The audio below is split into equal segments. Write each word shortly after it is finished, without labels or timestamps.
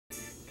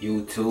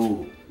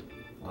YouTube,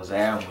 what's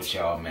happening with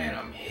y'all, man?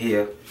 I'm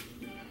here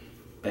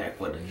back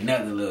with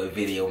another little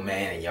video,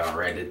 man, and y'all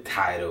read the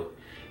title.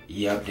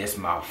 Yep, this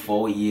my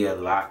 4-year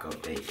lock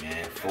update,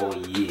 man. 4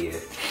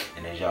 years,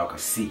 and as y'all can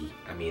see,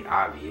 I mean,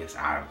 obvious,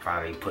 I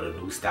finally put a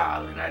new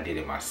style and I did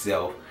it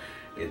myself.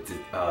 It's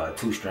a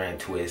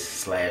 2-strand twist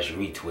slash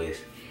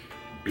retwist.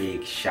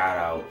 Big shout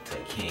out to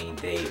King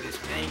Davis,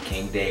 man.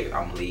 King Davis,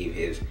 I'm gonna leave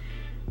his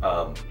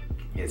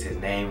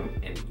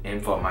name and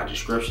info in my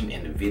description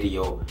in the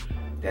video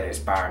that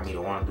inspired me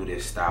to want to do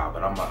this style.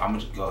 But I'm gonna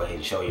just go ahead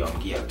and show you. I'm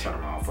gonna give you a turn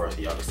around first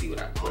so y'all can see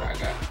what I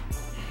got.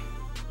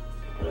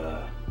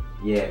 But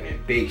yeah,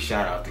 man, big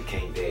shout out to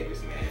King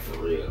Davis, man, for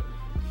real.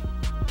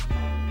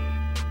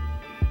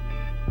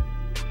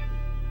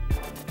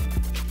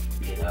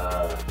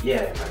 And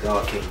yeah, my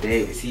dog King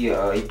Davis, he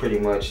pretty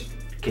much,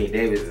 King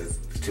Davis is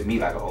to me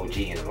like an OG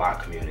in the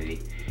lock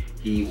community.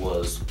 He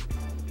was,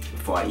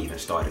 before I even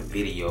started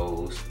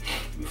videos,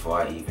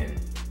 before I even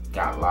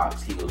got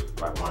locks, he was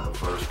like one of the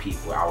first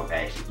people I was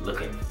actually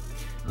looking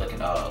at, you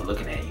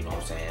know what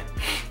I'm saying?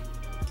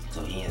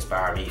 So he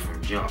inspired me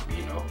from jump,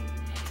 you know.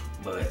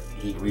 But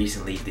he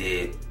recently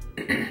did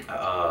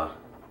a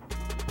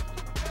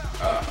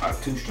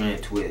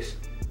 2-strand twist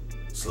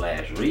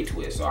slash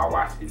retwist. So I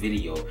watched the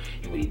video,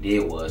 and what he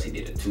did was he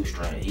did a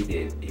 2-strand, he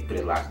put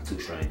it like a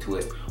 2-strand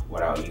twist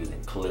without using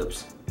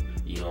clips,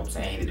 you know what I'm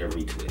saying? He did a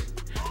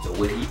retwist. So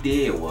what he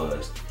did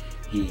was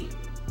he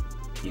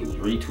was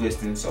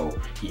retwisting, so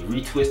he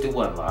retwisted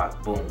one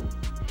lock, boom.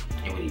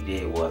 And what he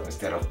did was,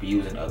 instead of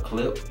using a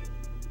clip,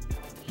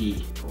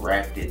 he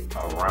wrapped it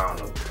around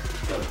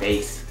the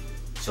base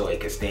so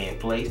it could stay in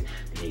place.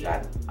 Then he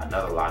got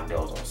another lock that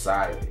was on the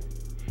side of it,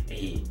 and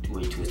he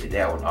retwisted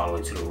that one all the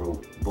way to the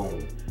root,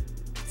 boom.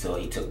 So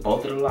he took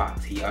both of the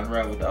locks, he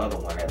unraveled the other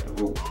one at the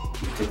root.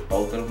 He took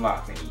both of the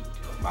locks and he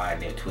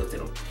combined them, twisted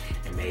them,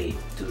 and made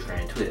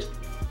 2-strand twist.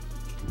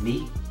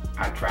 Me,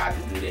 I tried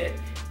to do that.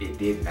 It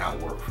did not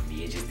work for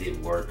me. It just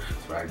didn't work.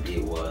 So what I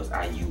did was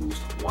I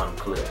used one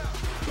clip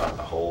throughout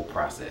the whole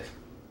process.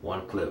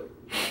 One clip.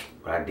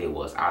 What I did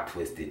was I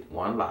twisted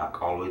one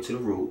lock all the way to the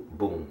root,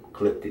 boom,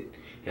 clipped it,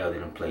 held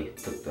it in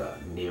place, took the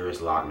nearest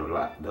lock,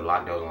 the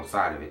lock that was on the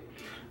side of it.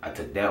 I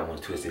took that one,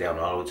 twisted that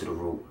one all the way to the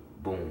root,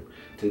 boom.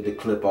 Took the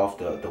clip off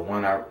the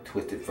one I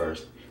twisted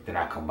first, then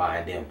I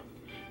combined them.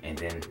 And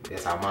then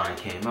that's how mine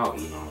came out,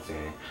 you know what I'm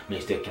saying? I mean,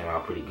 it still came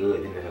out pretty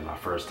good. Then this is my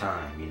first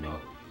time, you know,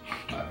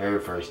 my very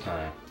first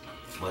time.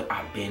 But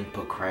I've been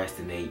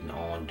procrastinating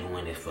on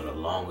doing this for the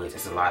longest.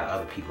 There's a lot of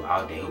other people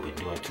out there who've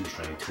been doing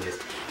 2-strand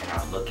twists, and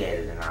I'll look at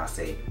it and I'll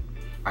say,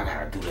 I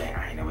gotta do that.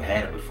 I ain't never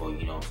had it before,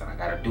 you know what I'm saying? I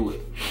gotta do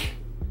it.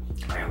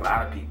 Like a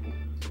lot of people,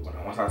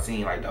 once I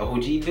seen like the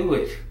OG do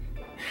it,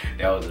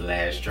 that was the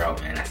last straw,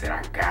 man. I said,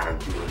 I gotta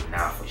do it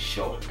now for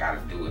sure. I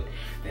gotta do it.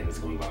 Then it's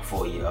gonna be my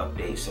 4-year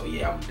update, so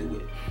yeah, I'm gonna do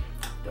it.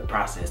 The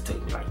process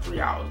took me like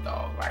 3 hours,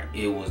 dog. Like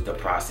the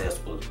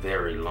process was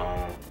very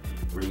long.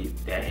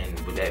 And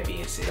with that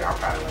being said, I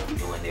probably won't be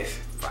doing this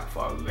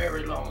for a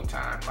very long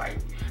time. Like,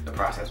 the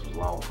process was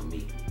long for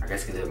me. I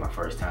guess because it was my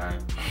first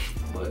time,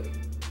 but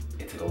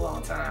it took a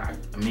long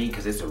time. I mean,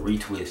 because it's a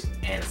retwist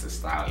and it's a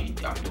style.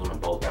 I'm doing them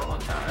both at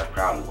one time. That's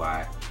probably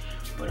why.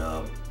 But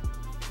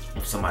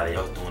if somebody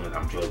else doing it,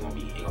 I'm sure it's gonna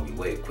be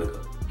way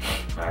quicker.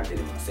 But I did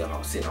it myself. I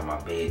was sitting on my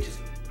bed,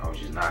 I was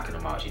just knocking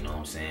them out, you know what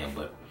I'm saying?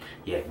 But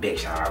yeah, big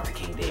shout out to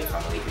King Davis.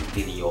 I'm gonna leave his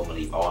video, I'm gonna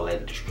leave all that in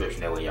the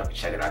description. That way y'all can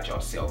check it out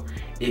yourself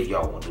if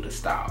y'all wanna do the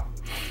style.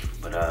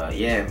 But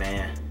yeah,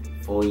 man,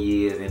 4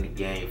 years in the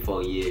game,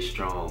 4 years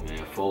strong,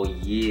 man. 4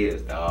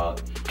 years,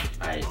 dog.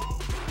 Like,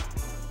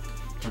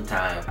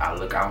 sometimes I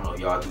don't know if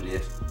y'all do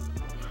this,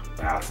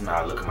 but sometimes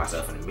I look at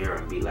myself in the mirror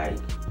and be like,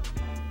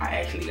 I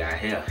actually got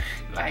hair.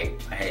 Like,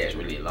 my hair is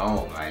really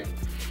long. Like,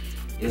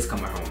 it's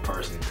coming from a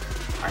person,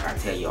 like I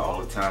tell you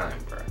all the time,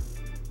 bro.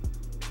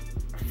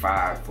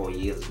 4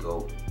 years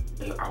ago,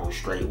 I was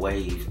straight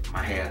waves.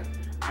 My hair,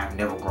 I've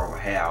never grown my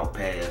hair out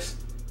past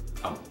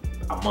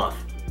a month.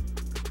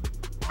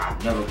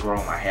 I've never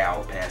grown my hair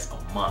out past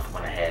a month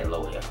when I had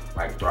low hair.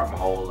 Like, throughout my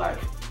whole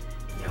life,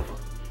 never.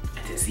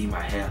 And to see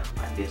my hair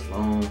like this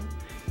long,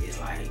 it's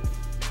like,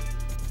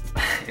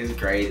 it's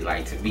crazy,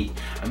 like, to me.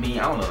 I mean,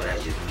 I don't know if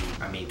that's just me.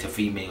 I mean, to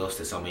females,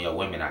 to some of y'all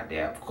women out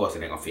there, of course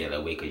it ain't gonna feel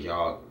that way, because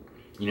y'all,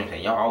 you know what I'm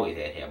saying, y'all always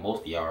had hair.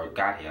 Most of y'all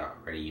got hair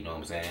already, you know what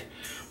I'm saying?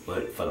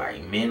 But for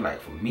like men,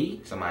 like for me,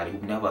 somebody who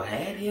never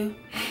had hair,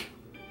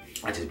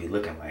 I just be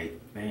looking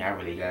like, man, I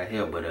really got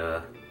hair.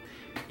 But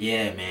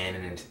yeah,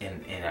 man,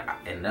 and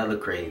another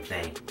crazy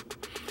thing,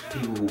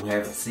 people who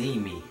haven't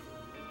seen me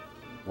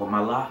with my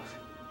locks,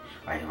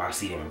 like if I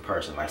see them in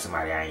person, like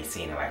somebody I ain't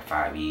seen in like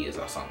 5 years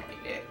or something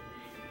like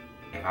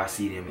that, if I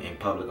see them in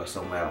public or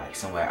somewhere, like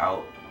somewhere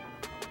out,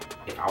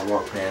 if I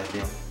walk past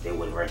them, they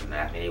wouldn't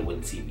recognize me, they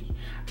wouldn't see me.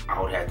 I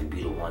would have to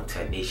be the one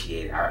to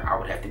initiate it. I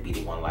would have to be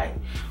the one like,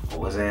 oh,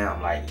 what's that?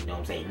 I'm like, you know what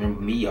I'm saying?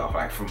 Remember me off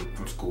like from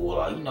school,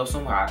 or you know,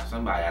 somebody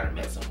I'd have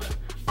met somewhere.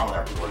 I would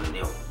have to go to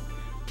them.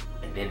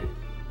 And then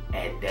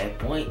at that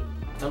point,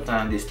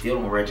 sometimes they still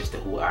don't register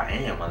who I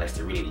am unless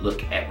they really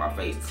look at my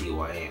face to see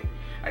who I am.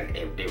 Like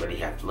if they really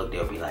have to look,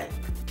 they'll be like,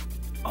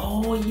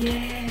 oh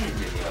yeah,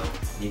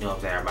 you know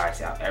what I'm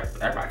saying?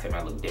 Everybody tell me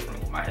I look different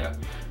with my hair.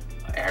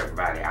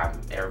 Everybody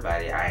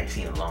I ain't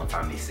seen in a long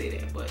time they say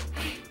that, but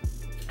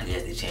I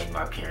guess they changed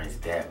my appearance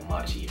that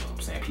much, you know what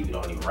I'm saying?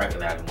 People don't even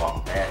recognize me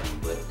walking past me,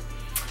 but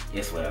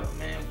it's whatever,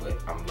 man. But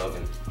I'm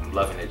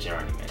loving the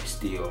journey, man.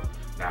 Still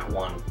not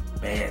one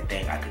bad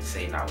thing I can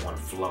say, not one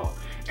flaw.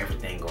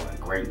 Everything going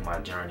great in my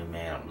journey,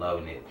 man. I'm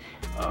loving it.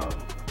 And I'm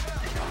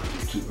gonna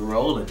just keep it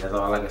rolling. That's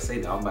all I can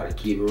say. I'm about to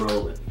keep it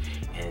rolling.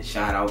 And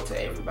shout out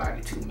to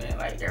everybody too, man.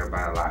 Like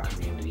everybody in our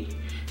community.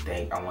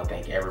 I want to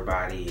thank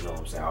everybody, you know what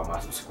I'm saying, all my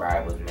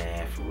subscribers,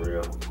 man, for real,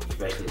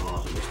 especially the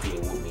ones who are still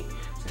with me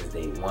since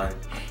day one.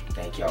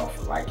 Thank y'all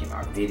for liking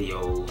my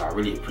videos. I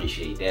really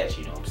appreciate that,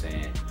 you know what I'm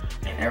saying,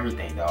 and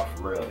everything, y'all,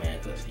 for real, man,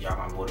 because y'all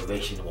my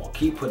motivation to want to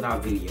keep putting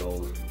out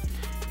videos.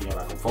 You know,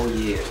 like I'm 4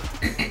 years,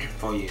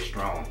 4 years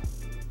strong,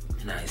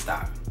 and I ain't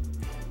stopping.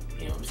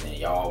 You know what I'm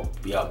saying?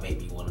 Y'all make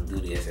me want to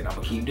do this, and I'm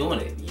gonna keep doing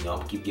it. You know, I'm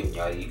gonna keep giving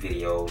y'all these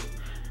videos.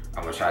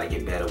 I'm gonna try to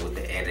get better with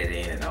the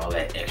editing and all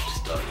that extra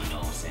stuff, you know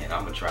what I'm saying?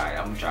 I'm gonna try it.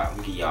 I'm trying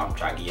to give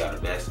y'all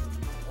the best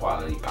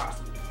quality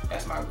possible.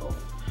 That's my goal.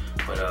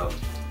 But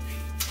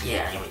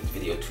yeah, I ain't make this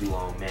video too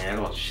long, man.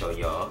 I want to show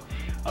y'all,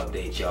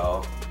 update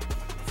y'all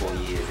 4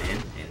 years in,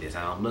 and this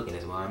how I'm looking,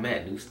 this is where I'm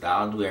at. New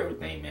style, new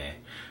everything, man.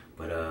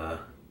 But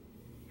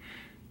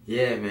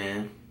yeah,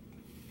 man.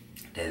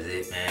 That's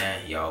it,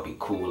 man. Y'all be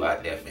cool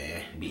out there,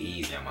 man. Be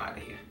easy, I'm out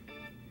of here.